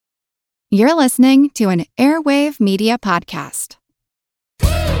You're listening to an Airwave Media Podcast. I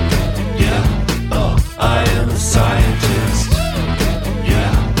am a scientist.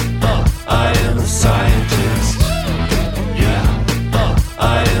 I am a scientist.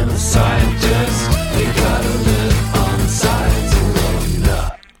 I am a scientist. We gotta live on science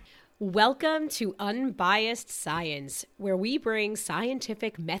alone. Welcome to Unbiased Science, where we bring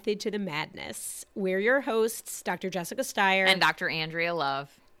scientific method to the madness. We're your hosts, Dr. Jessica Steyer and Dr. Andrea Love.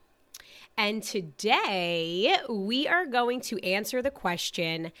 And today we are going to answer the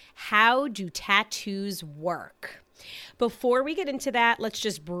question, how do tattoos work? Before we get into that, let's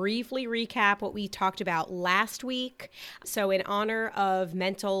just briefly recap what we talked about last week. So in honor of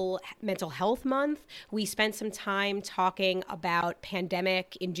Mental Health Month, we spent some time talking about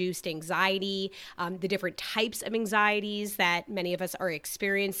pandemic-induced anxiety, the different types of anxieties that many of us are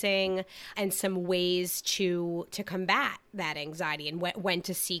experiencing, and some ways to combat that anxiety and when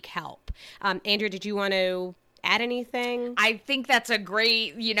to seek help. Andrea, did you want to add anything? I think that's a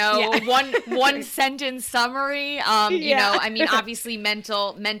great, one sentence summary. Obviously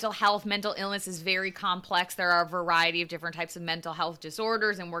mental health, mental illness is very complex. There are a variety of different types of mental health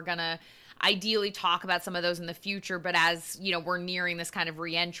disorders, and we're going to ideally talk about some of those in the future. But as, we're nearing this kind of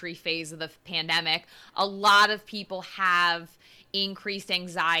reentry phase of the pandemic, a lot of people have increased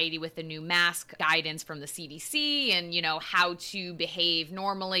anxiety with the new mask guidance from the CDC and, how to behave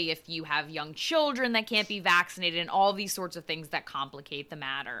normally if you have young children that can't be vaccinated and all these sorts of things that complicate the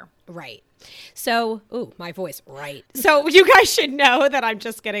matter. Right. So, my voice. Right. So you guys should know that I'm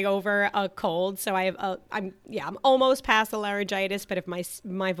just getting over a cold. So I'm almost past the laryngitis, but if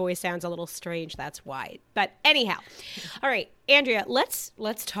my voice sounds a little strange, that's why. But anyhow, all right, Andrea, let's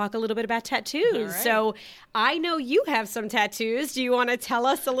talk a little bit about tattoos. All right. So I know you have some tattoos. Do you want to tell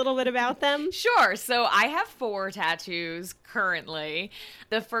us a little bit about them? Sure. So I have 4 tattoos currently.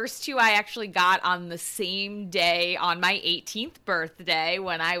 The first 2 I actually got on the same day on my 18th birthday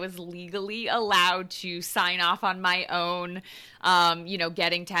when I was legally allowed to sign off on my own,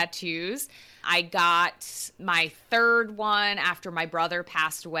 getting tattoos. I got my 3rd one after my brother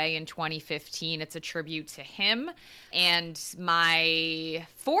passed away in 2015. It's a tribute to him. And my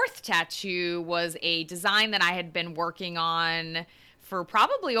 4th tattoo was a design that I had been working on for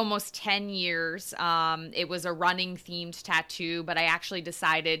probably almost 10 years. It was a running themed tattoo, but I actually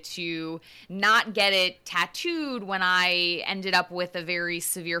decided to not get it tattooed when I ended up with a very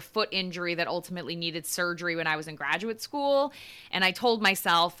severe foot injury that ultimately needed surgery when I was in graduate school. And I told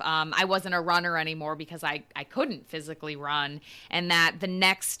myself I wasn't a runner anymore because I couldn't physically run, and that the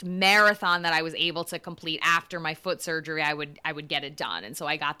next marathon that I was able to complete after my foot surgery, I would get it done. And so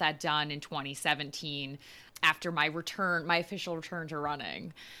I got that done in 2017. After my official return to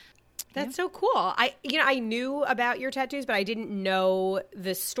running. That's so cool. I knew about your tattoos, but I didn't know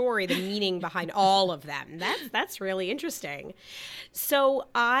the story, the meaning behind all of them. That's really interesting. So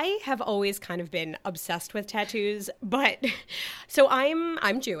I have always kind of been obsessed with tattoos, but so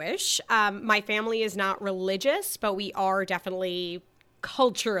I'm Jewish. My family is not religious, but we are definitely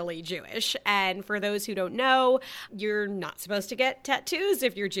culturally Jewish. And for those who don't know, you're not supposed to get tattoos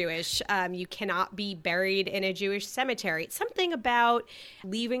if you're Jewish. You cannot be buried in a Jewish cemetery. It's something about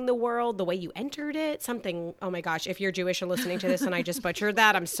leaving the world the way you entered it. Something, oh my gosh, if you're Jewish and listening to this and I just butchered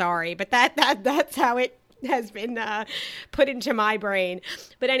that, I'm sorry. But that's how it has been put into my brain.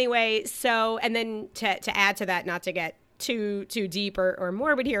 But anyway, so, and then to add to that, not to get too deep or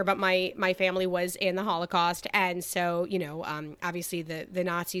morbid here, but my family was in the Holocaust, and so obviously the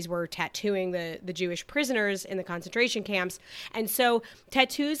Nazis were tattooing the Jewish prisoners in the concentration camps, and so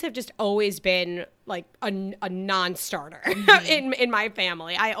tattoos have just always been like a non-starter in my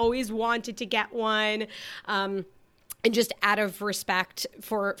family. I always wanted to get one. And just out of respect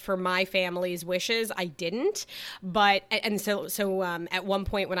for my family's wishes, I didn't. But, and so at one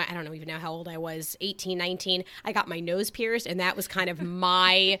point when I don't even know how old I was, 18, 19, I got my nose pierced. And that was kind of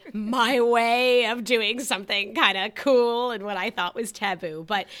my way of doing something kind of cool and what I thought was taboo.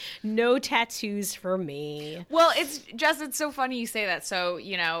 But no tattoos for me. Well, it's so funny you say that. So,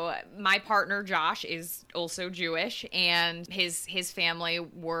 my partner, Josh, is also Jewish. And his family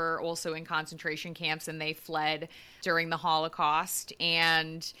were also in concentration camps, and they fled during the Holocaust,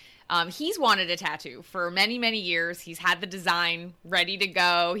 and he's wanted a tattoo for many, many years. He's had the design ready to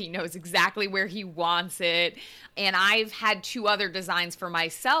go. He knows exactly where he wants it. And I've had 2 other designs for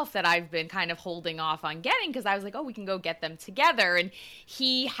myself that I've been kind of holding off on getting because I was like, we can go get them together. And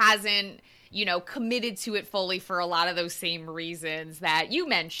he hasn't, committed to it fully for a lot of those same reasons that you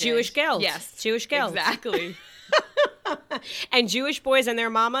mentioned. Jewish guilt. Yes. Jewish guilt. Exactly. And Jewish boys and their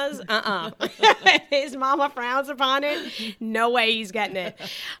mamas, his mama frowns upon it. No way he's getting it.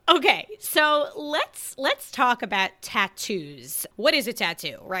 Okay, so let's talk about tattoos. What is a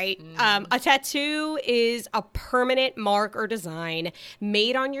tattoo, right? A tattoo is a permanent mark or design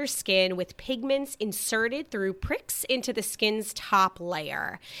made on your skin with pigments inserted through pricks into the skin's top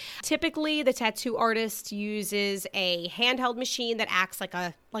layer. Typically, the tattoo artist uses a handheld machine that acts like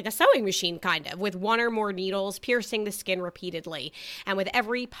a sewing machine, kind of, with one or more needles piercing the skin repeatedly. And with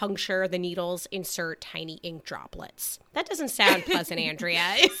every puncture, the needles insert tiny ink droplets. That doesn't sound pleasant,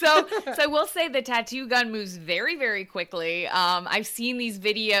 Andrea. So I will say the tattoo gun moves very, very quickly. I've seen these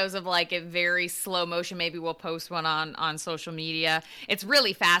videos of like it very slow motion. Maybe we'll post one on social media. It's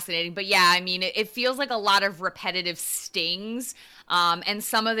really fascinating. But yeah, I mean, it feels like a lot of repetitive stings. And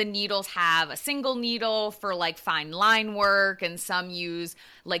some of the needles have a single needle for like fine line work, and some use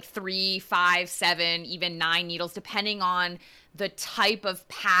like 3, 5, 7, even 9 needles, depending on the type of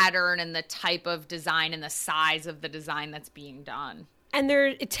pattern and the type of design and the size of the design that's being done. And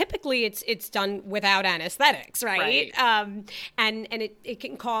typically it's done without anesthetics, right? And it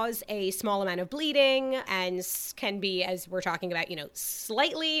can cause a small amount of bleeding and can be, as we're talking about,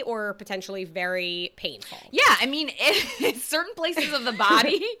 slightly or potentially very painful. Yeah, I mean, certain places of the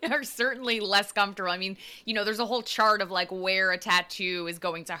body are certainly less comfortable. I mean, there's a whole chart of like where a tattoo is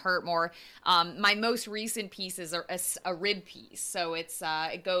going to hurt more. My most recent piece is a rib piece, so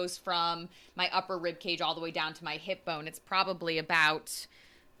it goes from my upper rib cage all the way down to my hip bone. It's probably about,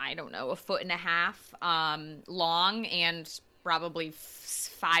 I don't know, 1.5 feet long and probably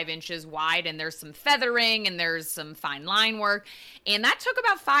 5 inches wide, and there's some feathering and there's some fine line work, and that took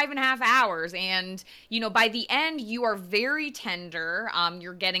about 5.5 hours. And by the end, you are very tender.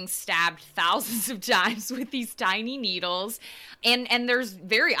 You're getting stabbed thousands of times with these tiny needles, and there's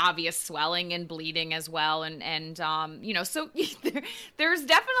very obvious swelling and bleeding as well, and so there's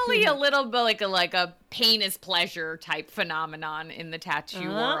definitely a little bit like a pain is pleasure type phenomenon in the tattoo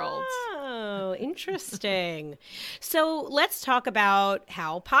world. Oh, interesting. So let's talk about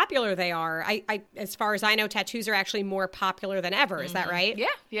how popular they are. I as far as I know, tattoos are actually more popular than ever. Is that right?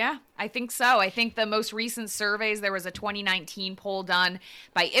 Yeah, I think so. I think the most recent surveys, there was a 2019 poll done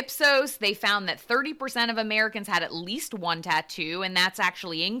by Ipsos. They found that 30% of Americans had at least one tattoo, and that's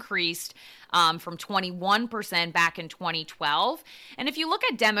actually increased from 21% back in 2012. And if you look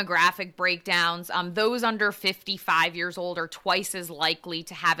at demographic breakdowns, those under 55 years old are twice as likely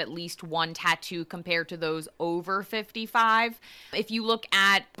to have at least one tattoo compared to those over 55. If you look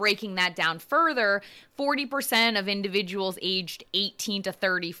at breaking that down further, 40% of individuals aged 18 to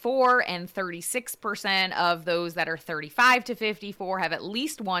 34 and 36% of those that are 35 to 54 have at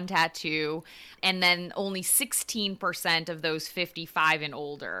least one tattoo. And then only 16% of those 55 and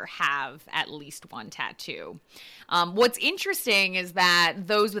older have at least one tattoo. What's interesting is that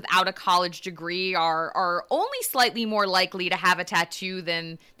those without a college degree are only slightly more likely to have a tattoo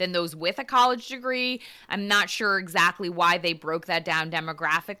than those with a college degree. I'm not sure exactly why they broke that down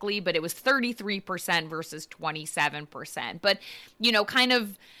demographically, but it was 33% versus 27%. But, kind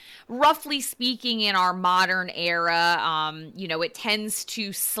of roughly speaking, in our modern era, it tends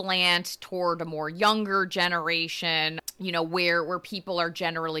to slant toward a more younger generation, where people are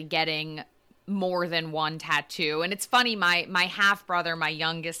generally getting more than one tattoo. And it's funny, my half-brother, my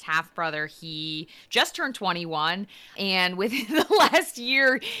youngest half-brother, he just turned 21, and within the last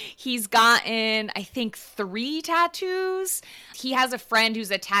year he's gotten, I think, 3 tattoos. He has a friend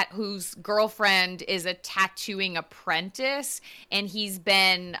whose girlfriend is a tattooing apprentice, and he's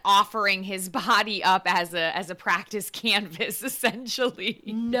been offering his body up as a practice canvas, essentially.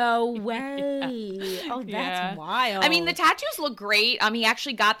 No way. Yeah. Oh, that's wild. I mean, the tattoos look great. He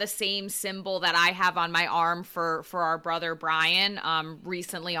actually got the same symbol that I have on my arm for our brother Brian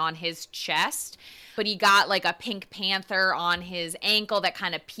recently on his chest. But he got like a Pink Panther on his ankle that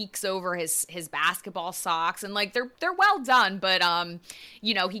kind of peeks over his basketball socks, and like they're well done, but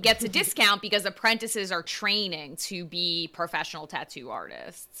he gets a discount because apprentices are training to be professional tattoo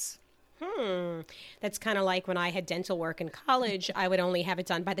artists. That's kind of like when I had dental work in college. I would only have it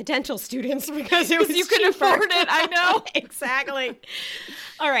done by the dental students because it was you could afford it. I know. Exactly.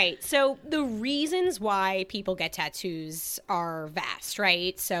 All right. So the reasons why people get tattoos are vast,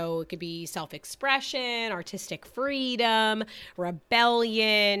 right? So it could be self-expression, artistic freedom,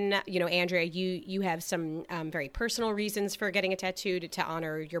 rebellion. Andrea, you have some very personal reasons for getting a tattoo to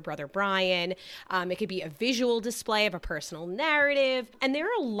honor your brother Brian. It could be a visual display of a personal narrative. And there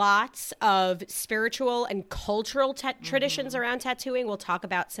are lots of spiritual and cultural traditions around tattooing. We'll talk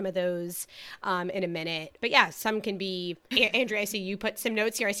about some of those in a minute. But yeah, some can be, Andrea, I see you put some notes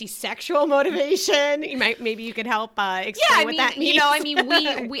notes here. I see sexual motivation. Maybe you could help explain what that means.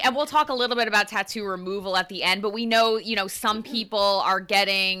 We'll talk a little bit about tattoo removal at the end, but we know, some people are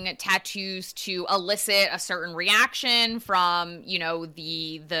getting tattoos to elicit a certain reaction from,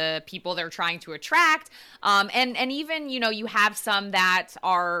 the people they're trying to attract. And even, you have some that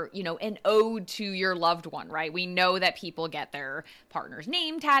are, an ode to your loved one, right? We know that people get their partner's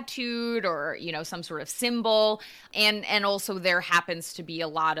name tattooed or, some sort of symbol. And also there happens to be a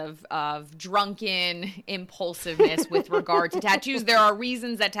lot of drunken impulsiveness with regard to tattoos. There are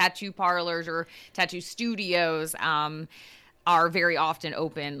reasons that tattoo parlors or tattoo studios are very often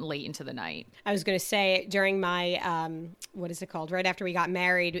open late into the night. I was going to say during my, what is it called? Right after we got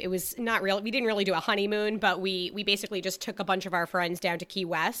married, it was not real. We didn't really do a honeymoon, but we basically just took a bunch of our friends down to Key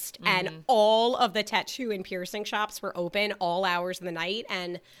West, and all of the tattoo and piercing shops were open all hours of the night,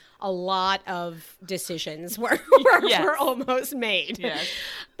 and a lot of decisions were almost made. Yes.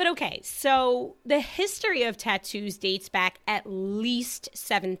 But okay, so the history of tattoos dates back at least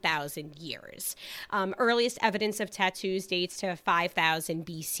 7,000 years. Earliest evidence of tattoos dates to 5,000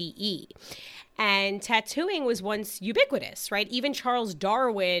 BCE. And tattooing was once ubiquitous, right? Even Charles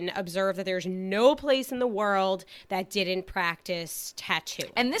Darwin observed that there's no place in the world that didn't practice tattoo.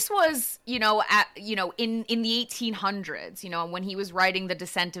 And this was, in the 1800s, when he was writing The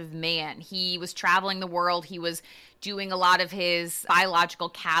Descent of Man, he was traveling the world. He was doing a lot of his biological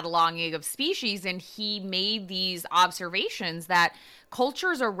cataloging of species, and he made these observations that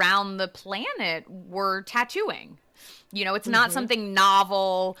cultures around the planet were tattooing. It's not something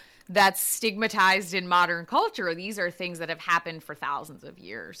novel that's stigmatized in modern culture. These are things that have happened for thousands of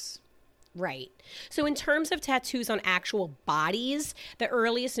years. Right. So in terms of tattoos on actual bodies, the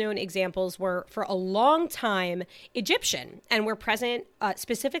earliest known examples were, for a long time, Egyptian, and were present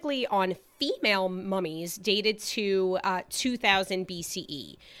specifically on female mummies dated to 2000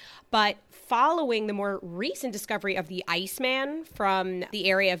 BCE. But following the more recent discovery of the Iceman from the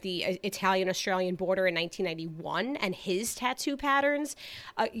area of the Italian-Australian border in 1991 and his tattoo patterns,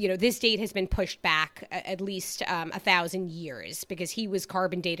 this date has been pushed back at least 1,000 years because he was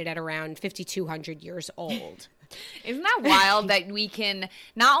carbon dated at around 5,200 years old. Isn't that wild that we can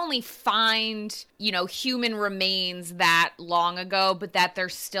not only find, human remains that long ago, but that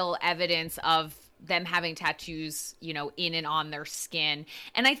there's still evidence of them having tattoos, in and on their skin.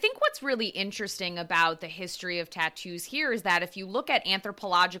 And I think what's really interesting about the history of tattoos here is that if you look at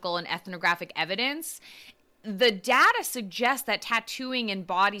anthropological and ethnographic evidence, the data suggests that tattooing and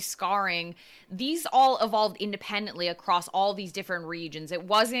body scarring, these all evolved independently across all these different regions. It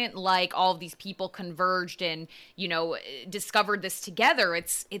wasn't like all of these people converged and, discovered this together.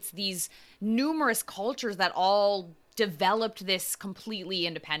 It's these numerous cultures that all developed this completely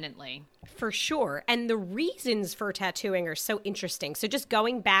independently. For sure. And the reasons for tattooing are so interesting. So just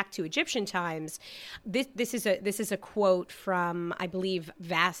going back to Egyptian times, this is a quote from, I believe,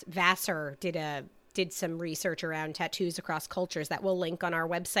 Vassar did some research around tattoos across cultures that we'll link on our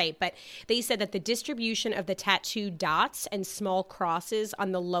website. But they said that the distribution of the tattoo dots and small crosses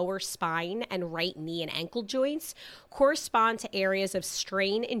on the lower spine and right knee and ankle joints correspond to areas of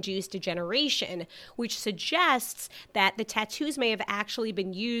strain-induced degeneration, which suggests that the tattoos may have actually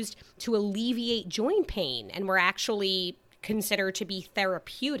been used to alleviate joint pain and were actually considered to be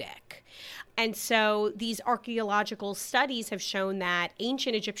therapeutic. And so these archaeological studies have shown that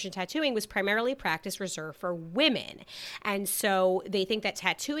ancient Egyptian tattooing was primarily practiced reserved for women. And so they think that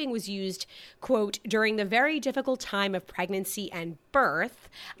tattooing was used, quote, during the very difficult time of pregnancy and birth,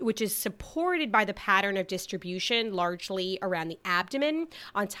 which is supported by the pattern of distribution largely around the abdomen,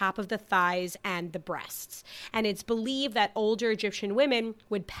 on top of the thighs and the breasts. And it's believed that older Egyptian women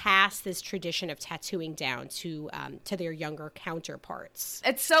would pass this tradition of tattooing down to their younger counterparts.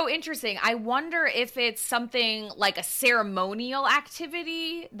 It's so interesting. I wonder if it's something like a ceremonial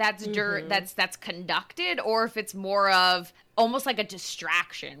activity that's that's conducted, or if it's more of almost like a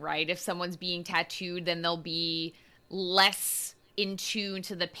distraction, right? If someone's being tattooed, then they'll be less in tune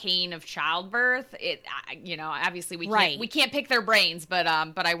to the pain of childbirth. Obviously we can't pick their brains, but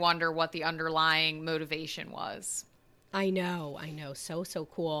I wonder what the underlying motivation was. I know. So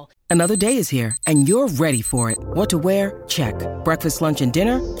cool. Another day is here, and you're ready for it. What to wear? Check. Breakfast, lunch, and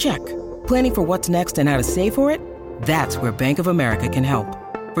dinner? Check. Planning for what's next and how to save for it? That's where Bank of America can help.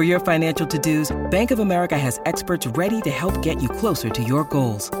 For your financial to-dos, Bank of America has experts ready to help get you closer to your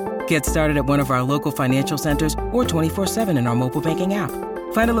goals. Get started at one of our local financial centers or 24/7 in our mobile banking app.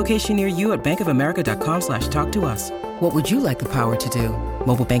 Find a location near you at bankofamerica.com/talktous. What would you like the power to do?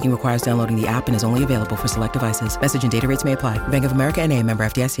 Mobile banking requires downloading the app and is only available for select devices. Message and data rates may apply. Bank of America N.A., member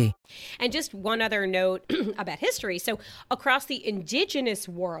FDIC. And just one other note about history. So across the indigenous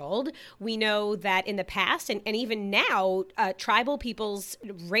world, we know that in the past and even now, tribal peoples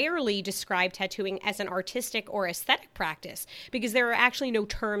rarely describe tattooing as an artistic or aesthetic practice because there are actually no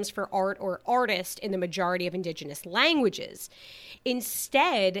terms for art or artist in the majority of indigenous languages.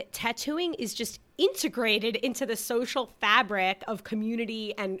 Instead, tattooing is just integrated into the social fabric of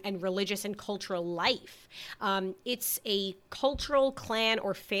community and religious and cultural life. It's a cultural, clan,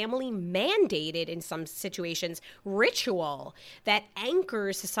 or family mandated, in some situations, ritual that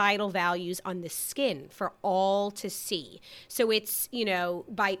anchors societal values on the skin for all to see. So it's,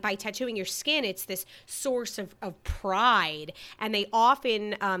 by tattooing your skin, it's this source of pride. And they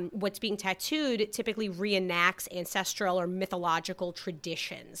often, what's being tattooed typically reenacts ancestral or mythological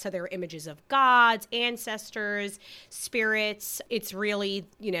traditions. So there are images of gods, ancestors, spirits. It's really,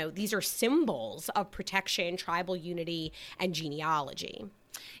 these are symbols of protection, tribal unity, and genealogy.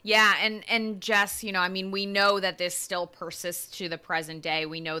 Yeah, and Jess, we know that this still persists to the present day.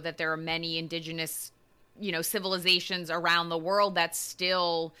 We know that there are many indigenous, civilizations around the world that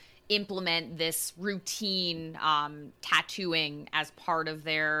still implement this routine tattooing as part of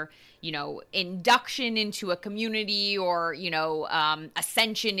their, induction into a community or,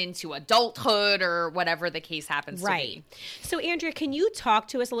 ascension into adulthood or whatever the case happens to be. So, Andrea, can you talk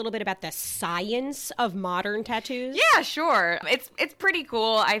to us a little bit about the science of modern tattoos? Yeah, sure. It's pretty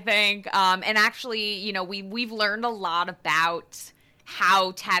cool, I think. And actually, we've learned a lot about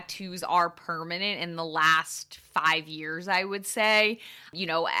how tattoos are permanent in the last 5 years, I would say.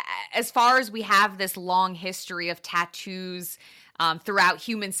 As far as we have this long history of tattoos throughout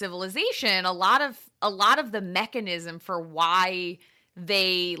human civilization, a lot of the mechanism for why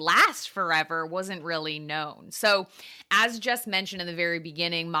they last forever wasn't really known. So as just mentioned in the very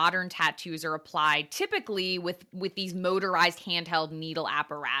beginning, modern tattoos are applied typically with these motorized handheld needle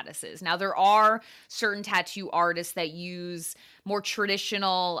apparatuses. Now, there are certain tattoo artists that use more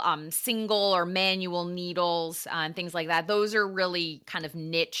traditional single or manual needles and things like that. Those are really kind of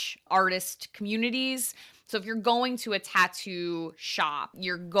niche artist communities. So if you're going to a tattoo shop,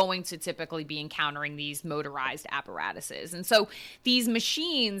 you're going to typically be encountering these motorized apparatuses. And so these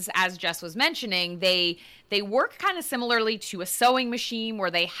machines, as Jess was mentioning, they work kind of similarly to a sewing machine where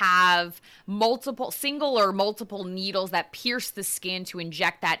they have single or multiple needles that pierce the skin to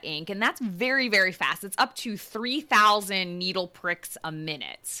inject that ink. And that's very, very fast. It's up to 3,000 needle pricks a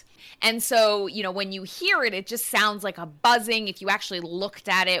minute. And so, when you hear it, it just sounds like a buzzing. If you actually looked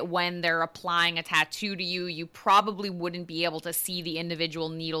at it when they're applying a tattoo to you, you probably wouldn't be able to see the individual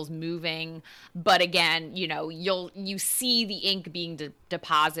needles moving. But again, you see the ink being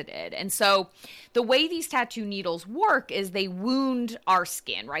deposited. And so the way these tattoo needles work is they wound our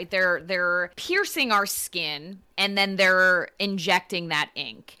skin, right? They're piercing our skin and then they're injecting that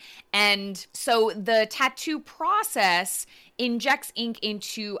ink. And so the tattoo process injects ink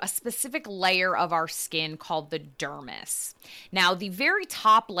into a specific layer of our skin called the dermis. Now, the very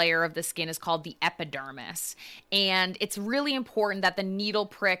top layer of the skin is called the epidermis, and it's really important that the needle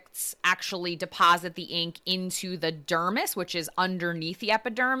pricks actually deposit the ink into the dermis, which is underneath the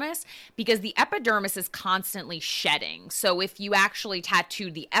epidermis, because the epidermis is constantly shedding. So if you actually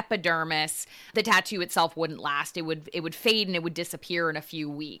tattooed the epidermis, the tattoo itself wouldn't last. It would fade and it would disappear in a few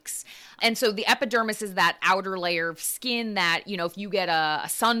weeks. And so the epidermis is that outer layer of skin that, if you get a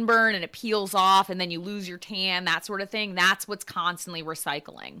sunburn and it peels off and then you lose your tan, that sort of thing, that's what's constantly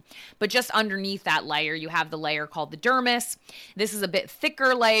recycling. But just underneath that layer, you have the layer called the dermis. This is a bit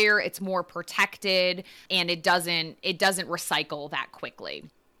thicker layer. It's more protected and it doesn't recycle that quickly.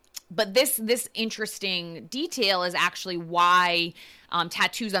 But this interesting detail is actually why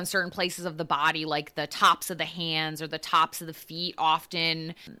tattoos on certain places of the body, like the tops of the hands or the tops of the feet,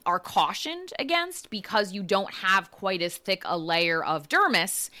 often are cautioned against because you don't have quite as thick a layer of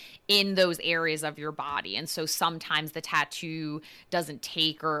dermis in those areas of your body. And so sometimes the tattoo doesn't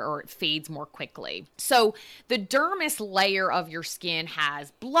take or it fades more quickly. So the dermis layer of your skin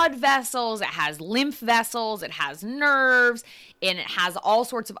has blood vessels, it has lymph vessels, it has nerves, and it has all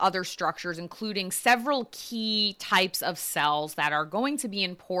sorts of other structures, including several key types of cells that are going going to be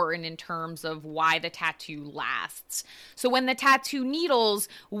important in terms of why the tattoo lasts. So when the tattoo needles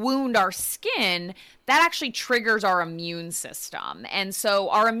wound our skin, that actually triggers our immune system. And so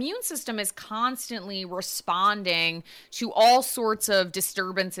our immune system is constantly responding to all sorts of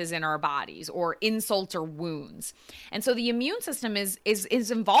disturbances in our bodies or insults or wounds. And so the immune system is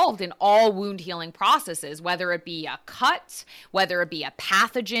involved in all wound healing processes, whether it be a cut, whether it be a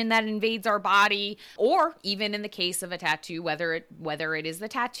pathogen that invades our body, or even in the case of a tattoo, whether it is the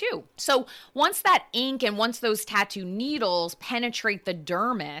tattoo. So once that ink and once those tattoo needles penetrate the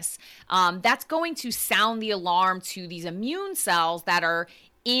dermis, that's going to sound the alarm to these immune cells that are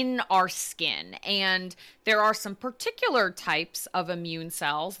in our skin. And there are some particular types of immune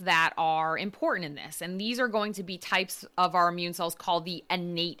cells that are important in this. And these are going to be types of our immune cells called the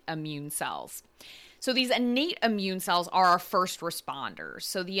innate immune cells. So these innate immune cells are our first responders.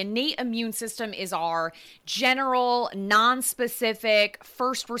 So the innate immune system is our general, non-specific,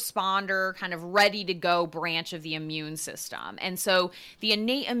 first responder, kind of ready to go branch of the immune system. And so the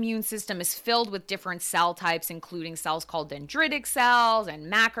innate immune system is filled with different cell types, including cells called dendritic cells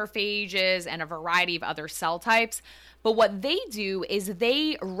and macrophages and a variety of other cell types. But what they do is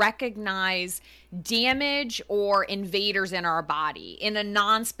they recognize damage or invaders in our body in a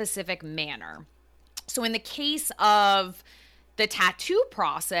non-specific manner. So in the case of the tattoo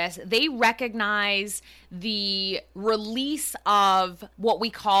process, they recognize the release of what we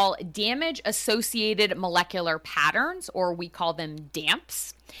call damage-associated molecular patterns, or we call them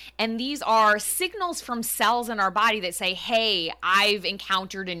DAMPs. And these are signals from cells in our body that say, hey, I've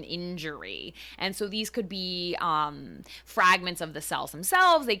encountered an injury. And so these could be fragments of the cells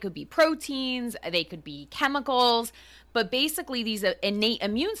themselves. They could be proteins. They could be chemicals. But basically, these innate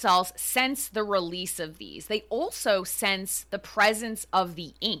immune cells sense the release of these. They also sense the presence of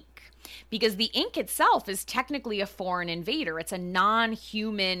the ink, because the ink itself is technically a foreign invader. It's a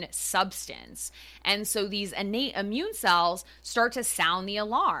non-human substance. And so these innate immune cells start to sound the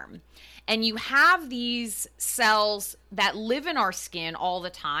alarm. And you have these cells that live in our skin all the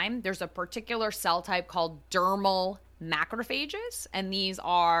time. There's a particular cell type called dermal macrophages, and these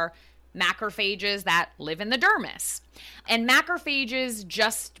are macrophages that live in the dermis. And macrophages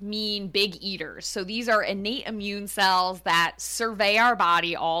just mean big eaters. So these are innate immune cells that survey our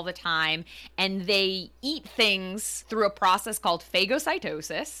body all the time, and they eat things through a process called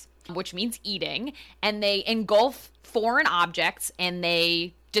phagocytosis, which means eating, and they engulf foreign objects and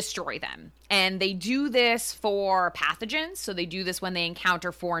they destroy them. And they do this for pathogens. So they do this when they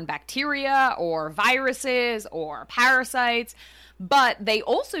encounter foreign bacteria or viruses or parasites. But they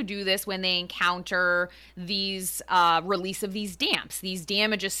also do this when they encounter these release of these DAMPs, these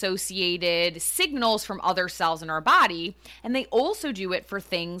damage-associated signals from other cells in our body. And they also do it for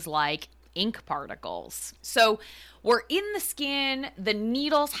things like ink particles. So we're in the skin, the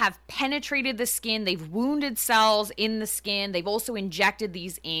needles have penetrated the skin, they've wounded cells in the skin, they've also injected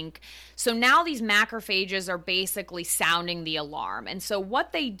these ink. So now these macrophages are basically sounding the alarm. And so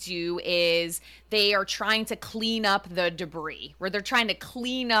what they do is they are trying to clean up the debris, where they're trying to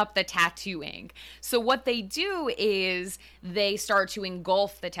clean up the tattoo ink. So what they do is they start to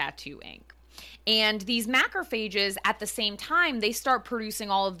engulf the tattoo ink. And these macrophages, at the same time, they start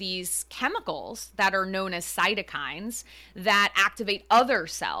producing all of these chemicals that are known as cytokines that activate other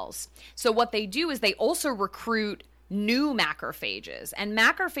cells. So what they do is they also recruit new macrophages. And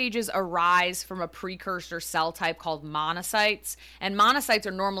macrophages arise from a precursor cell type called monocytes. And monocytes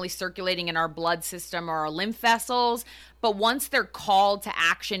are normally circulating in our blood system or our lymph vessels. But once they're called to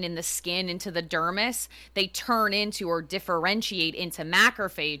action in the skin, into the dermis, they turn into or differentiate into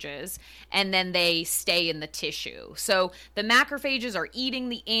macrophages, and then they stay in the tissue. So the macrophages are eating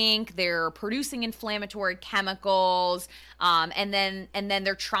the ink, they're producing inflammatory chemicals, and then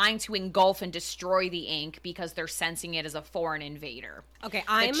they're trying to engulf and destroy the ink because they're sensing it as a foreign invader. Okay,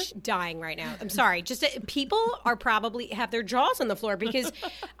 I'm dying right now. I'm sorry. Just people are probably have their jaws on the floor, because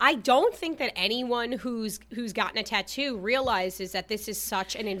I don't think that anyone who's gotten a tattoo realizes that this is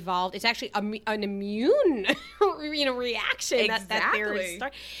such an involved. It's actually an immune, reaction that they're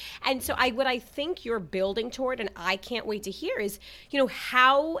starting. And so what I think you're building toward, and I can't wait to hear, is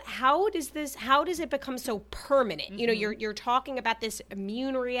how does it become so permanent? Mm-hmm. You're talking about this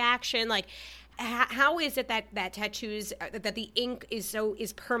immune reaction, like. How is it that tattoos, that the ink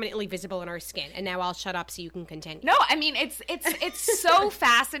is permanently visible in our skin? And now I'll shut up so you can continue. No, I mean it's so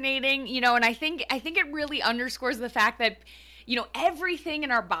fascinating, and I think it really underscores the fact that everything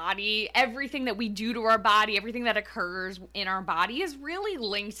in our body, everything that we do to our body, everything that occurs in our body is really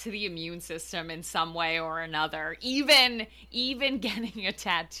linked to the immune system in some way or another, even getting a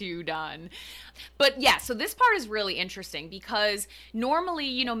tattoo done. But yeah, so this part is really interesting because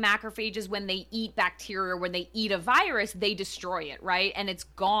normally, macrophages, when they eat bacteria, when they eat a virus, they destroy it, right? And it's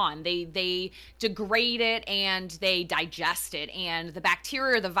gone. They degrade it and they digest it. And the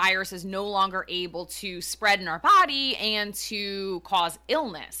bacteria or the virus is no longer able to spread in our body and to cause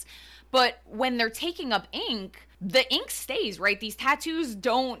illness. But when they're taking up ink, the ink stays, right? These tattoos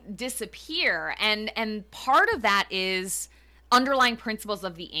don't disappear. And part of that is underlying principles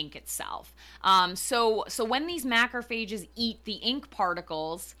of the ink itself. So when these macrophages eat the ink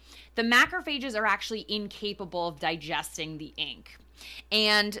particles, the macrophages are actually incapable of digesting the ink.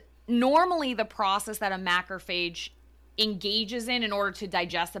 And normally the process that a macrophage engages in order to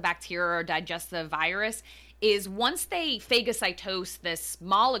digest the bacteria or digest the virus is once they phagocytose this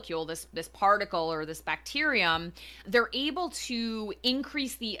molecule, this particle or this bacterium, they're able to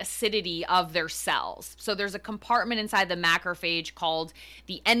increase the acidity of their cells. So there's a compartment inside the macrophage called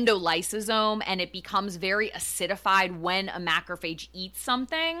the endolysosome, and it becomes very acidified when a macrophage eats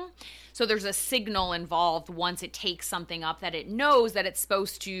something. So there's a signal involved once it takes something up that it knows that it's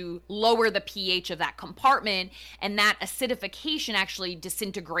supposed to lower the pH of that compartment, and that acidification actually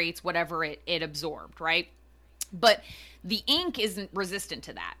disintegrates whatever it absorbed, right? But the ink isn't resistant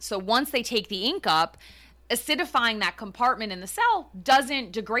to that. So once they take the ink up, acidifying that compartment in the cell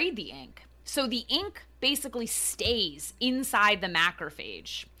doesn't degrade the ink. So the ink basically stays inside the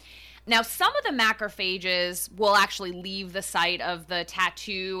macrophage. Now, some of the macrophages will actually leave the site of the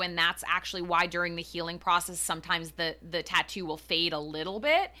tattoo, and that's actually why during the healing process, sometimes the tattoo will fade a little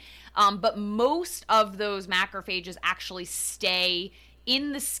bit. But most of those macrophages actually stay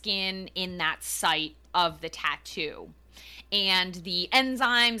in the skin in that site of the tattoo. And the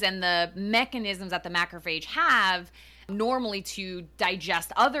enzymes and the mechanisms that the macrophage have normally to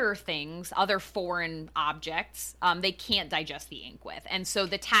digest other things, other foreign objects, they can't digest the ink with. And so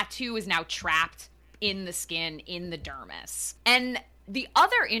the tattoo is now trapped in the skin, in the dermis. And the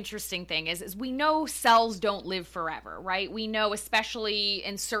other interesting thing is we know cells don't live forever, right? We know, especially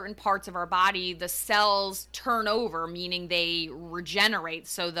in certain parts of our body, the cells turn over, meaning they regenerate.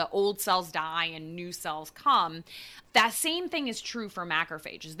 So the old cells die and new cells come. That same thing is true for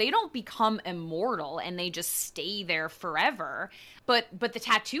macrophages. They don't become immortal and they just stay there forever, but the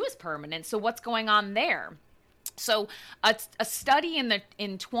tattoo is permanent. So what's going on there? So a study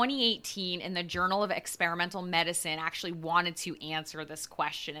in 2018 in the Journal of Experimental Medicine actually wanted to answer this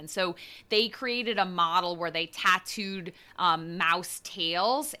question. And so they created a model where they tattooed mouse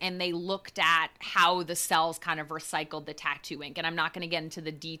tails, and they looked at how the cells kind of recycled the tattoo ink. And I'm not going to get into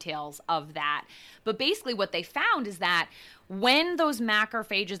the details of that. But basically what they found is that when those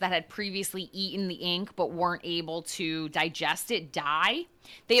macrophages that had previously eaten the ink but weren't able to digest it die,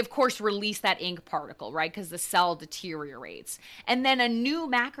 they of course release that ink particle, right? Because the cell deteriorates. And then a new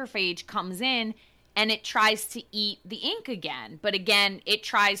macrophage comes in and it tries to eat the ink again. But again, it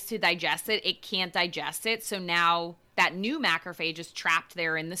tries to digest it. It can't digest it. So now that new macrophage is trapped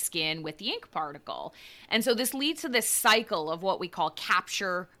there in the skin with the ink particle. And so this leads to this cycle of what we call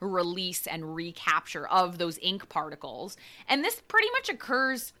capture, release, and recapture of those ink particles. And this pretty much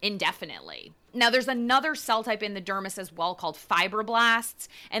occurs indefinitely. Now, there's another cell type in the dermis as well called fibroblasts,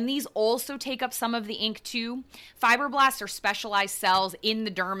 and these also take up some of the ink too. Fibroblasts are specialized cells in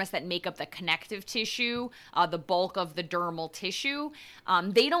the dermis that make up the connective tissue, the bulk of the dermal tissue.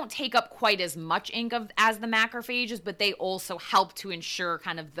 They don't take up quite as much ink as the macrophages, but they also help to ensure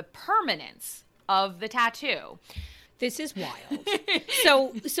kind of the permanence of the tattoo. This is wild.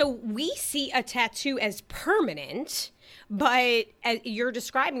 So we see a tattoo as permanent, but as you're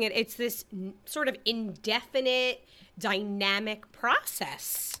describing it, it's this sort of indefinite, dynamic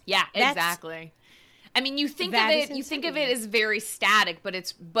process. Yeah, exactly. I mean, you think of it as very static,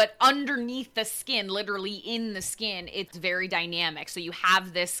 but underneath the skin, literally in the skin, it's very dynamic. So you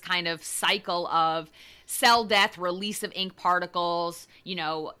have this kind of cycle of cell death, release of ink particles,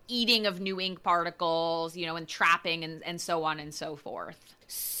 eating of new ink particles, and trapping and so on and so forth.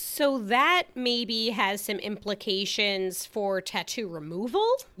 So that maybe has some implications for tattoo removal.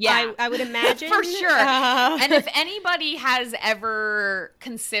 Yeah, I would imagine. For sure. And if anybody has ever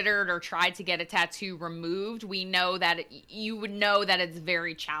considered or tried to get a tattoo removed, you would know that it's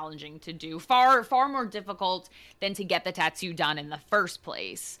very challenging to do. Far more difficult than to get the tattoo done in the first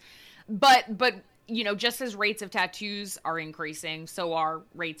place. But just as rates of tattoos are increasing, so are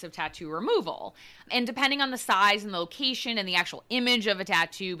rates of tattoo removal. And depending on the size and the location and the actual image of a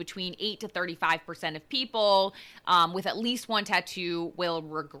tattoo, between 8 to 35% of people with at least one tattoo will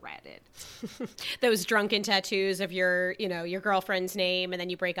regret it. Those drunken tattoos of your girlfriend's name, and then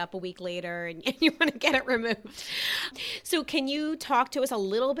you break up a week later and you want to get it removed. So can you talk to us a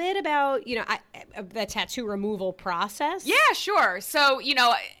little bit about, the tattoo removal process? Yeah, sure. So,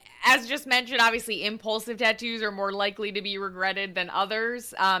 as just mentioned, obviously impulsive tattoos are more likely to be regretted than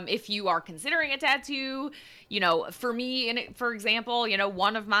others. If you are considering a tattoo, for me, for example,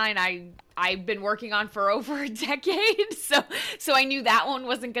 one of mine I've been working on for over a decade. So I knew that one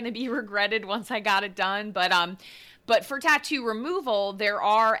wasn't going to be regretted once I got it done. But for tattoo removal, there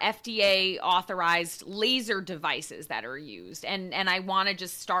are FDA authorized laser devices that are used. And I want to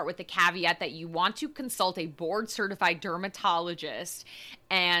just start with the caveat that you want to consult a board certified dermatologist,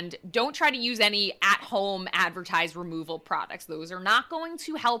 and don't try to use any at-home advertised removal products. Those are not going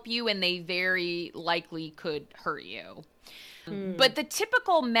to help you, and they very likely could hurt you. But the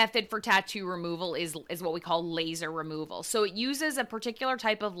typical method for tattoo removal is what we call laser removal. So it uses a particular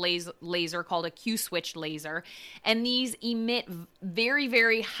type of laser called a Q-switched laser, and these emit very,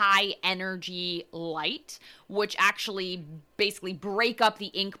 very high energy light, which actually basically break up the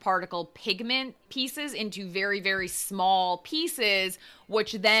ink particle pigment pieces into very, very small pieces,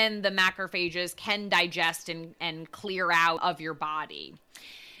 which then the macrophages can digest and clear out of your body.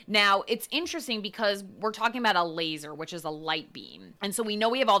 Now, it's interesting because we're talking about a laser, which is a light beam. And so we know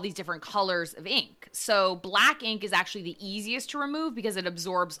we have all these different colors of ink. So black ink is actually the easiest to remove because it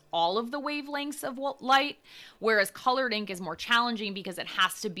absorbs all of the wavelengths of light, whereas colored ink is more challenging because it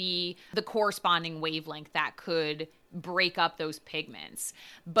has to be the corresponding wavelength that could break up those pigments.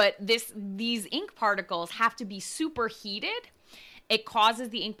 But these ink particles have to be superheated. It causes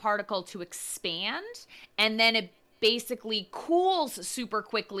the ink particle to expand, and then it basically cools super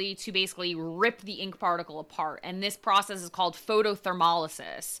quickly to basically rip the ink particle apart. And this process is called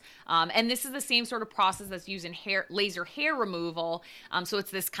photothermolysis. And this is the same sort of process that's used in laser hair removal. So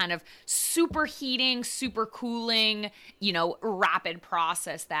it's this kind of super heating, super cooling, rapid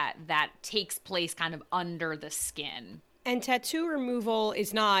process that takes place kind of under the skin. And tattoo removal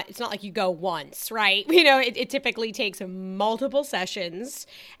it's not like you go once, right? It typically takes multiple sessions,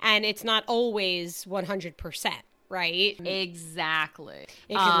 and it's not always 100%. Right? Exactly.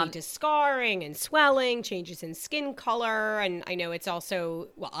 It can lead to scarring and swelling, changes in skin color. And I know it's also,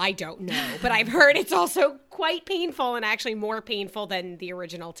 I don't know, but I've heard it's also quite painful, and actually more painful than the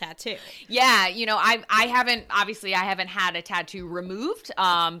original tattoo. Yeah. I haven't had a tattoo removed,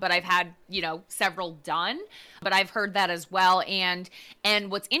 but I've had, several done. But I've heard that as well. And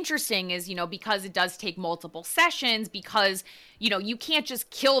what's interesting is, because it does take multiple sessions, because you can't just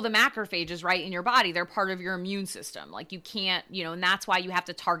kill the macrophages right in your body. They're part of your immune system. Like you can't, and that's why you have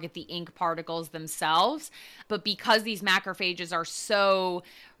to target the ink particles themselves. But because these macrophages are so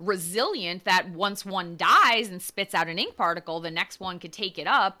resilient that once one dies and spits out an ink particle, the next one could take it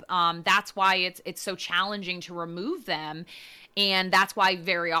up. That's why it's so challenging to remove them. And that's why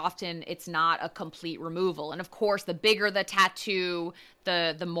very often it's not a complete removal. And of course, the bigger the tattoo,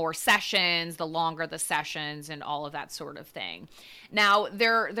 the more sessions, the longer the sessions, and all of that sort of thing. Now,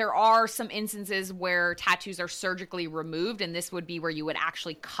 there are some instances where tattoos are surgically removed, and this would be where you would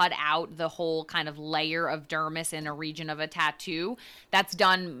actually cut out the whole kind of layer of dermis in a region of a tattoo. That's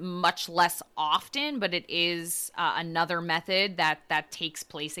done much less often, but it is another method that takes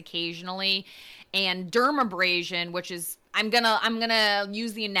place occasionally. And dermabrasion, which is I'm gonna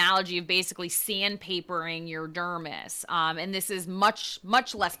use the analogy of basically sandpapering your dermis, and this is much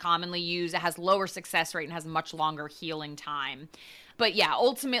less commonly used. It has lower success rate and has much longer healing time. But yeah,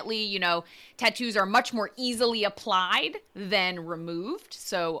 ultimately, tattoos are much more easily applied than removed.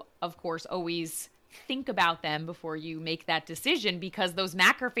 So of course, always think about them before you make that decision, because those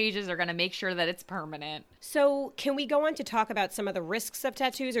macrophages are going to make sure that it's permanent. So can we go on to talk about some of the risks of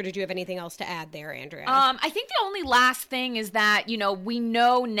tattoos, or did you have anything else to add there, Andrea? I think the only last thing is that, we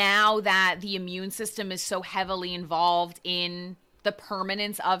know now that the immune system is so heavily involved in the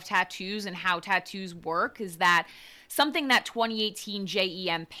permanence of tattoos and how tattoos work, is that something that 2018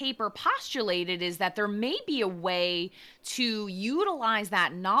 JEM paper postulated is that there may be a way to utilize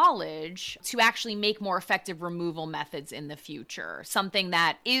that knowledge to actually make more effective removal methods in the future. Something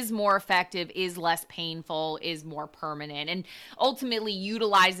that is more effective, is less painful, is more permanent, and ultimately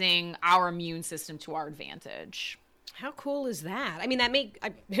utilizing our immune system to our advantage. How cool is that? I mean,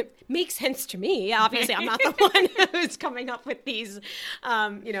 it makes sense to me. Obviously, I'm not the one who's coming up with these,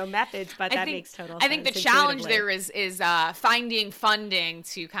 methods, but that makes total sense. I think the challenge there is finding funding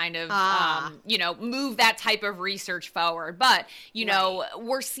to kind of, move that type of research forward. But,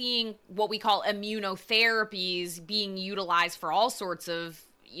 we're seeing what we call immunotherapies being utilized for all sorts of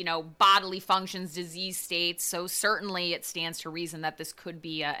bodily functions, disease states. So certainly it stands to reason that this could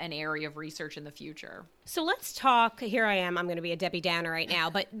be an area of research in the future. So let's talk. Here I am. I'm going to be a Debbie Downer right now.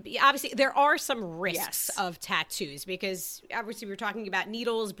 But obviously, there are some risks of tattoos because obviously we're talking about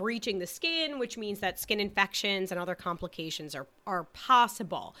needles breaching the skin, which means that skin infections and other complications are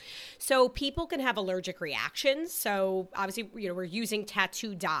possible. So people can have allergic reactions. So obviously, we're using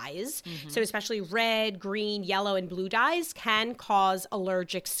tattoo dyes. Mm-hmm. So especially red, green, yellow, and blue dyes can cause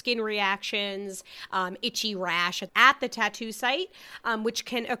allergic skin reactions, itchy rash at the tattoo site, which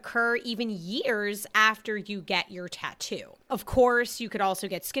can occur even years after you get your tattoo. Of course, you could also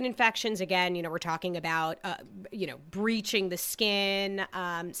get skin infections. Again, we're talking about, breaching the skin.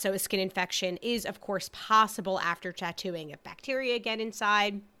 So a skin infection is, of course, possible after tattooing if bacteria get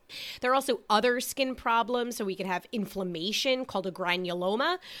inside. There are also other skin problems. So we can have inflammation called a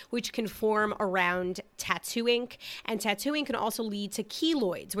granuloma, which can form around tattoo ink. And tattoo ink can also lead to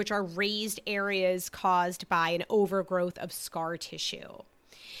keloids, which are raised areas caused by an overgrowth of scar tissue.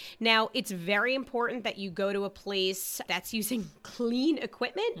 Now, it's very important that you go to a place that's using clean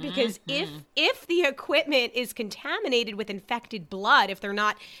equipment because if the equipment is contaminated with infected blood, if they're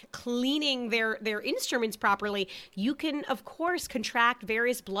not cleaning their instruments properly, you can, of course, contract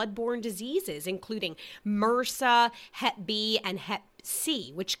various bloodborne diseases, including MRSA, Hep B, and Hep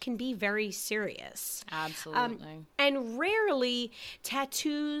C, which can be very serious. Absolutely. And rarely,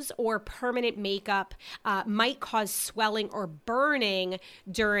 tattoos or permanent makeup might cause swelling or burning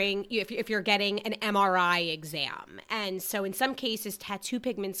during if you're getting an MRI exam. And so in some cases, tattoo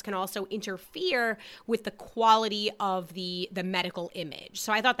pigments can also interfere with the quality of the medical image.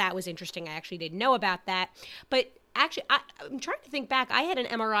 So I thought that was interesting. I actually didn't know about that. But actually, I'm trying to think back. I had an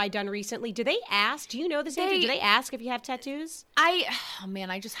MRI done recently. Do they ask? Do you know this answer? Do they ask if you have tattoos? I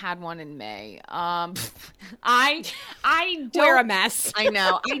just had one in May. I don't. We're a mess. I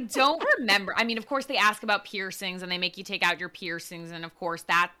know. I don't remember. I mean, of course, they ask about piercings and they make you take out your piercings. And of course,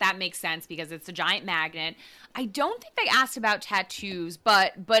 that makes sense because it's a giant magnet. I don't think they asked about tattoos,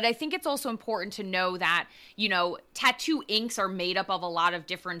 but I think it's also important to know that, tattoo inks are made up of a lot of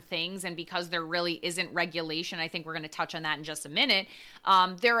different things. And because there really isn't regulation, I think we're going to touch on that in just a minute.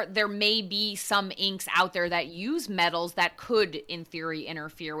 There may be some inks out there that use metals that could, in theory,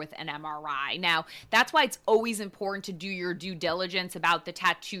 interfere with an MRI. Now, that's why it's always important to do your due diligence about the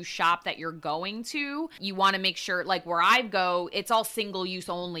tattoo shop that you're going to. You want to make sure, like where I go, it's all single-use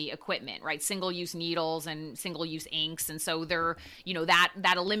only equipment, right? Single-use needles and single-use inks. And so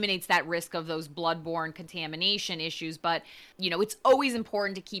that eliminates that risk of those bloodborne contamination issues. But, it's always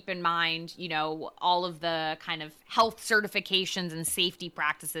important to keep in mind, all of the kind of health certifications and safety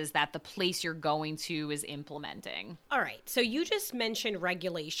practices that the place you're going to is implementing. All right. So you just mentioned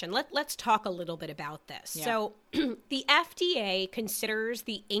regulation. Let's talk a little bit about this. Yeah. So the FDA considers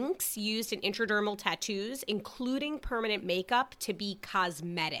the inks used in intradermal tattoos, including permanent makeup, to be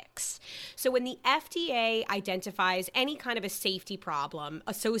cosmetics. So when the FDA identifies any kind of a safety problem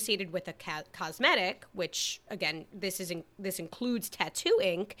associated with a cosmetic, which again, this includes tattoo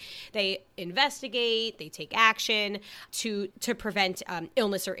ink, they investigate, they take action to prevent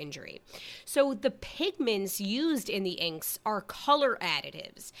illness or injury. So the pigments used in the inks are color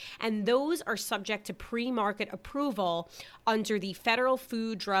additives, and those are subject to pre-market approval under the Federal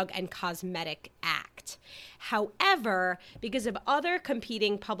Food, Drug, and Cosmetic Act. However, because of other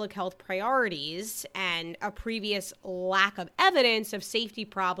competing public health priorities and a previous lack of evidence of safety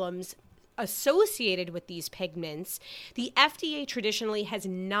problems associated with these pigments, the FDA traditionally has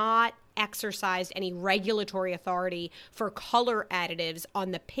not exercised any regulatory authority for color additives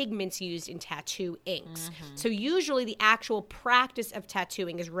on the pigments used in tattoo inks. Mm-hmm. So usually the actual practice of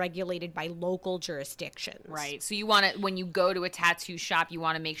tattooing is regulated by local jurisdictions. Right. So you want to, when you go to a tattoo shop, you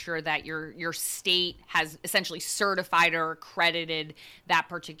want to make sure that your state has essentially certified or accredited that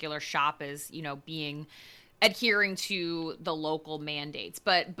particular shop as, being adhering to the local mandates.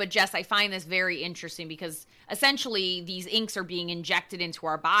 But Jess, I find this very interesting because essentially these inks are being injected into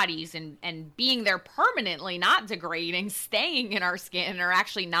our bodies and being there permanently, not degrading, staying in our skin, are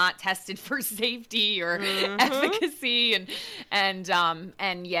actually not tested for safety or efficacy and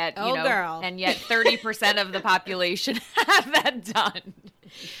yet, girl. and yet 30% of the population have that done.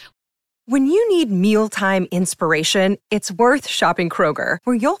 When you need mealtime inspiration, it's worth shopping Kroger,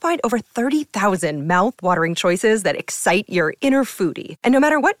 where you'll find over 30,000 mouth-watering choices that excite your inner foodie. And no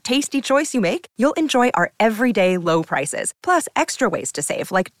matter what tasty choice you make, you'll enjoy our everyday low prices, plus extra ways to save,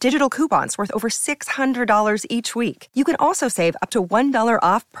 like digital coupons worth over $600 each week. You can also save up to $1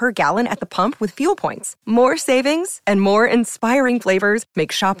 off per gallon at the pump with fuel points. More savings and more inspiring flavors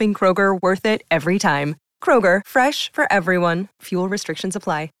make shopping Kroger worth it every time. Kroger, fresh for everyone. Fuel restrictions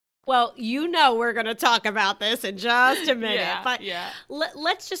apply. Well, you know we're going to talk about this in just a minute, but yeah.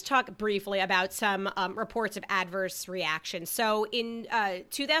 Let's just talk briefly about some reports of adverse reactions. So in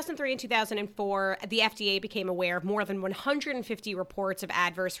 2003 and 2004, the FDA became aware of more than 150 reports of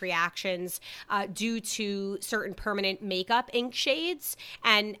adverse reactions due to certain permanent makeup ink shades,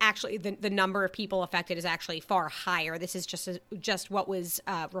 and actually the number of people affected is actually far higher. This is just what was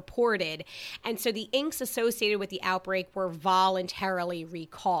reported, and so the inks associated with the outbreak were voluntarily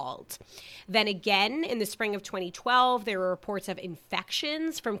recalled. Then again, in the spring of 2012, there were reports of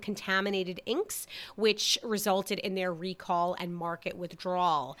infections from contaminated inks, which resulted in their recall and market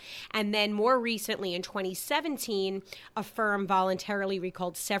withdrawal. And then more recently, in 2017, a firm voluntarily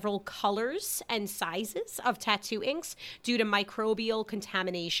recalled several colors and sizes of tattoo inks due to microbial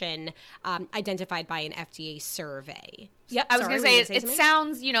contamination identified by an FDA survey. Yep, I was going to say, it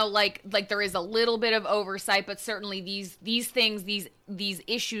sounds, like there is a little bit of oversight, but certainly these things, these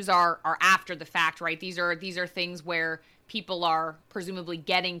issues are after the fact, right? These are things where people are presumably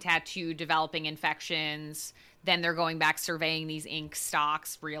getting tattooed, developing infections, then they're going back surveying these ink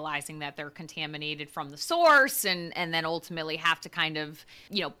stocks, realizing that they're contaminated from the source, and then ultimately have to kind of,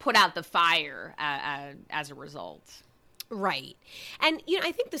 put out the fire as a result. Right. And,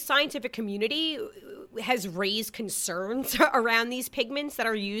 I think the scientific community has raised concerns around these pigments that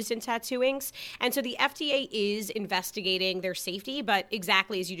are used in tattoo inks. And so the FDA is investigating their safety, but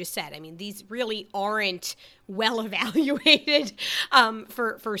exactly as you just said, I mean, these really aren't well evaluated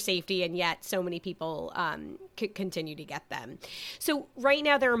for safety, and yet so many people continue to get them. So right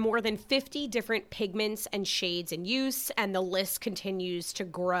now there are more than 50 different pigments and shades in use, and the list continues to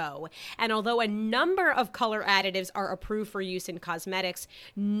grow. And although a number of color additives are approved for use in cosmetics,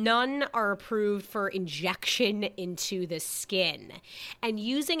 none are approved for injection into the skin. And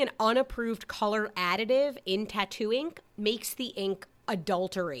using an unapproved color additive in tattoo ink makes the ink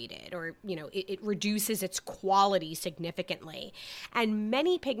adulterated, or it reduces its quality significantly. And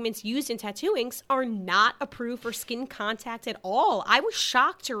many pigments used in tattoo inks are not approved for skin contact at all. I was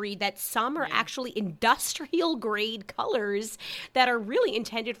shocked to read that some are actually industrial grade colors that are really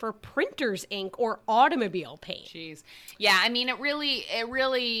intended for printer's ink or automobile paint. Jeez. Yeah, I mean, it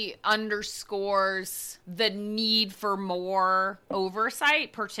really underscores the need for more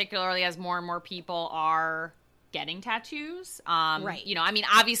oversight, particularly as more and more people are getting tattoos. Right. I mean,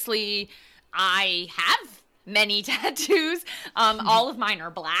 obviously I have many tattoos. All of mine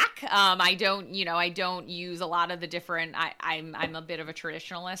are black. I don't use a lot of the different, I'm a bit of a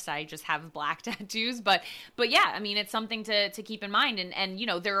traditionalist. I just have black tattoos, but yeah, I mean, it's something to keep in mind. And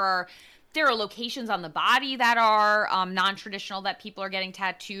there are locations on the body that are non-traditional that people are getting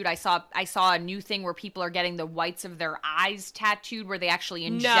tattooed. I saw a new thing where people are getting the whites of their eyes tattooed, where they actually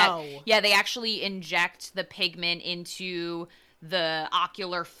they actually inject the pigment into the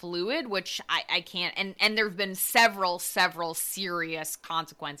ocular fluid, which I can't, and there've been several serious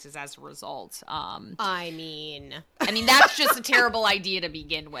consequences as a result. I mean that's just a terrible idea to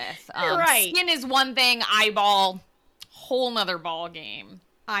begin with. Right. Skin is one thing, eyeball, whole nother ball game.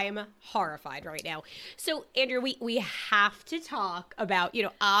 I am horrified right now. So, Andrew, we have to talk about,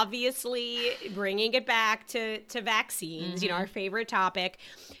 obviously bringing it back to vaccines, our favorite topic.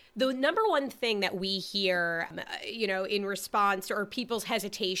 The number one thing that we hear, in response to, or people's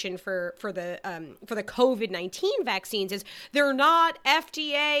hesitation for the COVID-19 vaccines is they're not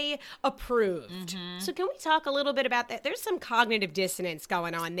FDA approved. So can we talk a little bit about that? There's some cognitive dissonance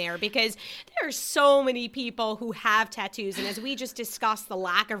going on there, because there are so many people who have tattoos, and as we just discussed, the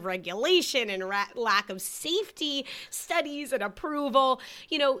lack of regulation and lack of safety studies and approval,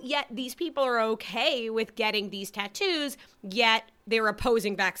 yet these people are okay with getting these tattoos, yet they're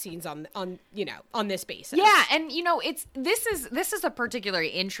opposing vaccines on this basis. Yeah, and this is a particularly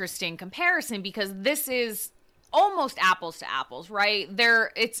interesting comparison, because this is almost apples to apples, right?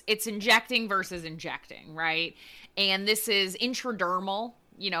 It's injecting versus injecting, right? And this is intradermal,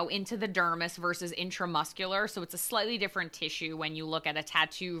 into the dermis, versus intramuscular. So it's a slightly different tissue when you look at a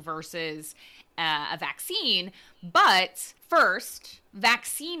tattoo versus a vaccine. But first,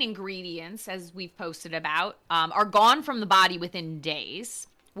 vaccine ingredients, as we've posted about, are gone from the body within days,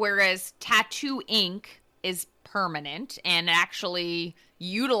 whereas tattoo ink is permanent and actually,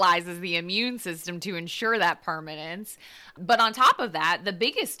 utilizes the immune system to ensure that permanence. But on top of that, the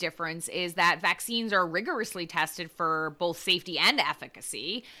biggest difference is that vaccines are rigorously tested for both safety and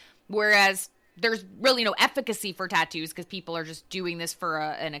efficacy, whereas there's really no efficacy for tattoos because people are just doing this for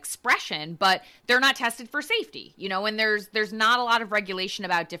an expression, but they're not tested for safety, and there's not a lot of regulation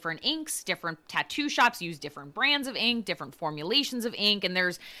about different inks. Different tattoo shops use different brands of ink, different formulations of ink, and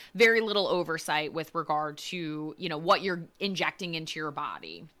there's very little oversight with regard to, what you're injecting into your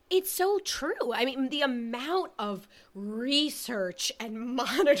body. It's so true. I mean, the amount of research and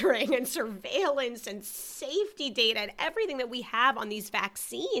monitoring and surveillance and safety data and everything that we have on these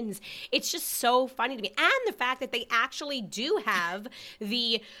vaccines, it's just so funny to me. And the fact that they actually do have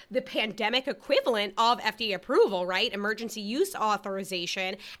the pandemic equivalent of FDA approval, right? Emergency use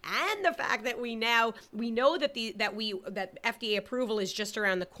authorization, and the fact that we know that that FDA approval is just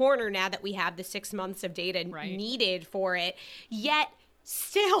around the corner now that we have the 6 months of data needed for it. Yet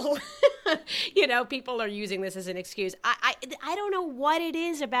still, people are using this as an excuse. I don't know what it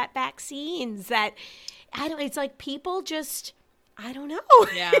is about vaccines that it's like people just, I don't know.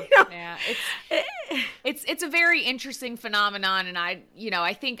 Yeah. Yeah. It's a very interesting phenomenon. And I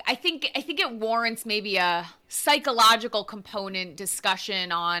think it warrants maybe a psychological component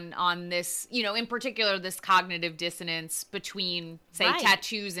discussion on this, in particular, this cognitive dissonance between, say,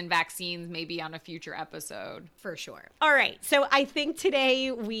 tattoos and vaccines, maybe on a future episode. For sure. All right. So I think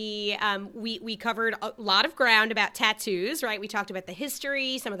today we covered a lot of ground about tattoos, right? We talked about the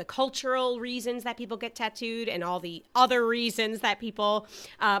history, some of the cultural reasons that people get tattooed, and all the other reasons that people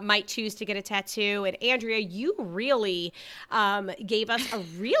might choose to get a tattoo. And Andrea, you really gave us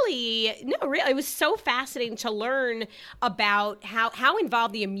it was so fascinating to learn about how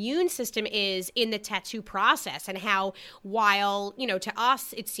involved the immune system is in the tattoo process, and how, while, to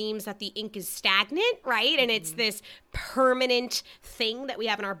us, it seems that the ink is stagnant, right? And it's this permanent thing that we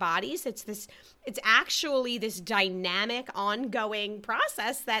have in our bodies. It's actually this dynamic, ongoing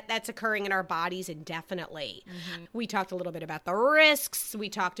process that's occurring in our bodies indefinitely. Mm-hmm. We talked a little bit about the risks. We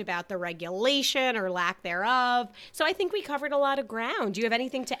talked about the regulation or lack thereof. So I think we covered a lot of ground. Do you have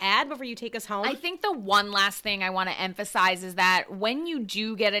anything to add before you take us home? I think the one last thing I want to emphasize is that when you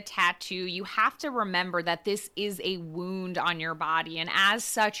do get a tattoo, you have to remember that this is a wound on your body. And as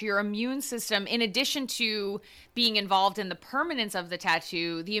such, your immune system, in addition to being involved in the permanence of the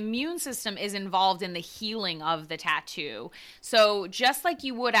tattoo, the immune system is involved in the healing of the tattoo. So just like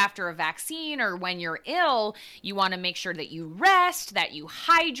you would after a vaccine or when you're ill, you want to make sure that you rest, that you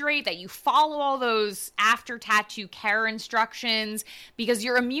hydrate, that you follow all those after tattoo care instructions, because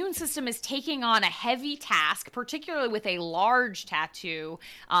your immune system is taking on a heavy task, particularly with a large tattoo,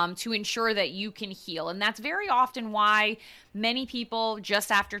 to ensure that you can heal. And that's very often why many people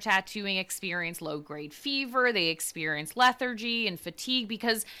just after tattooing experience low-grade fever. They experience lethargy and fatigue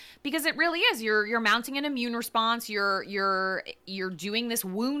because it really is. You're mounting an immune response. You're doing this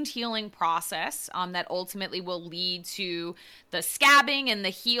wound healing process that ultimately will lead to the scabbing and the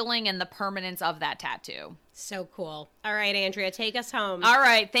healing and the permanence of that tattoo. So cool. All right, Andrea, take us home. All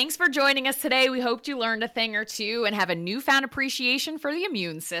right. Thanks for joining us today. We hoped you learned a thing or two and have a newfound appreciation for the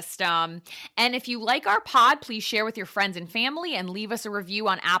immune system. And if you like our pod, please share with your friends and family and leave us a review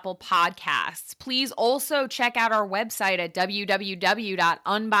on Apple Podcasts. Please also check out our website at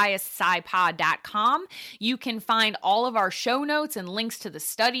www.unbiasedscipod.com. You can find all of our show notes and links to the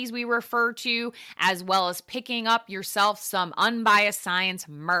studies we refer to, as well as picking up yourself some Unbiased Science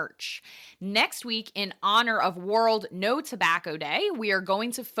merch. Next week, in honor of World No Tobacco Day, we are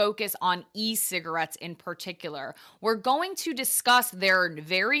going to focus on e-cigarettes in particular. We're going to discuss their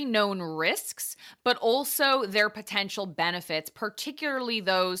very known risks, but also their potential benefits, particularly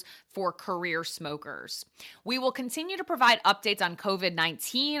those for career smokers. We will continue to provide updates on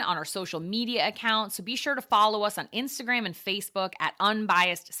COVID-19 on our social media accounts, so be sure to follow us on Instagram and Facebook at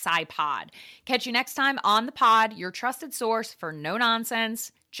Unbiased SciPod. Catch you next time on the pod, your trusted source for no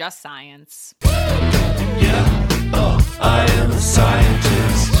nonsense, just science. Yeah, I am a scientist.